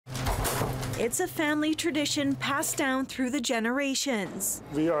It's a family tradition passed down through the generations.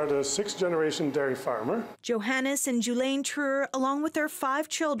 We are the 6th generation dairy farmer. Johannes and Julaine Truer, along with their 5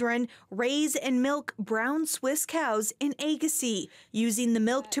 children, raise and milk brown Swiss cows in Agassiz, using the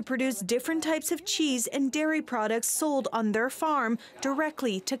milk to produce different types of cheese and dairy products sold on their farm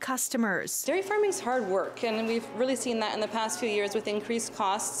directly to customers. Dairy farming is hard work, and we've really seen that in the past few years with increased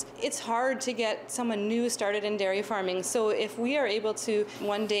costs. It's hard to get someone new started in dairy farming, so if we are able to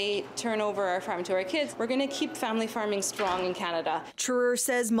one day turn over our farm to our kids, we're going to keep family farming strong in Canada. Truer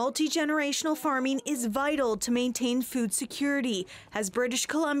says multi-generational farming is vital to maintain food security as British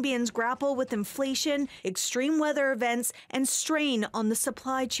Columbians grapple with inflation, extreme weather events, and strain on the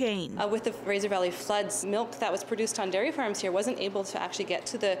supply chain. With the Fraser Valley floods, milk that was produced on dairy farms here wasn't able to actually get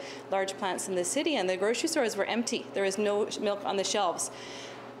to the large plants in the city, and the grocery stores were empty. There was no milk on the shelves.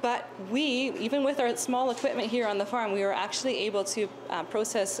 But we, even with our small equipment here on the farm, we were actually able to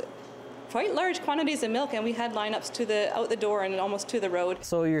process quite large quantities of milk, and we had lineups out the door and almost to the road.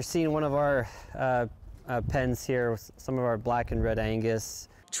 So you're seeing one of our pens here with some of our black and red Angus.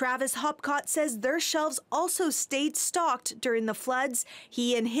 Travis Hopcott says their shelves also stayed stocked during the floods.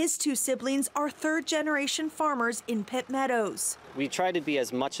 He and his 2 siblings are 3rd-generation farmers in Pitt Meadows. We try to be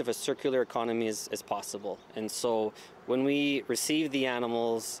as much of a circular economy as possible. And so when we receive the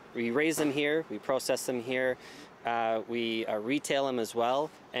animals, we raise them here, we process them here, we retail them as well,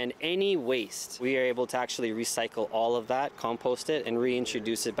 and any waste, we are able to actually recycle all of that, compost it, and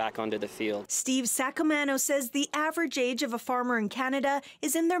reintroduce it back onto the field. Steve Sacomano says the average age of a farmer in Canada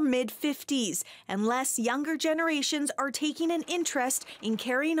is in their mid-50s, unless younger generations are taking an interest in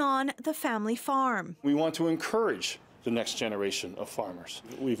carrying on the family farm. We want to encourage the next generation of farmers.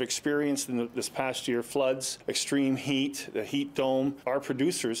 We've experienced in this past year floods, extreme heat, the heat dome. Our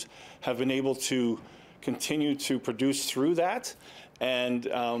producers have been able to continue to produce through that, and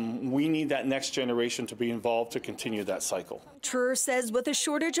we need that next generation to be involved to continue that cycle. Truer says with a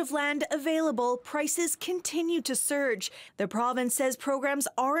shortage of land available, prices continue to surge. The province says programs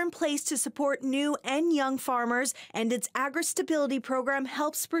are in place to support new and young farmers, and its agri-stability program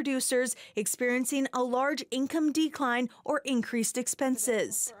helps producers experiencing a large income decline or increased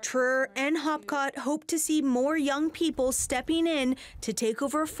expenses. Truer and Hopcott hope to see more young people stepping in to take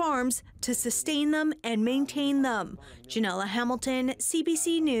over farms to sustain them and maintain them. Janella Hamilton,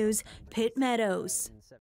 CBC News, Pitt Meadows.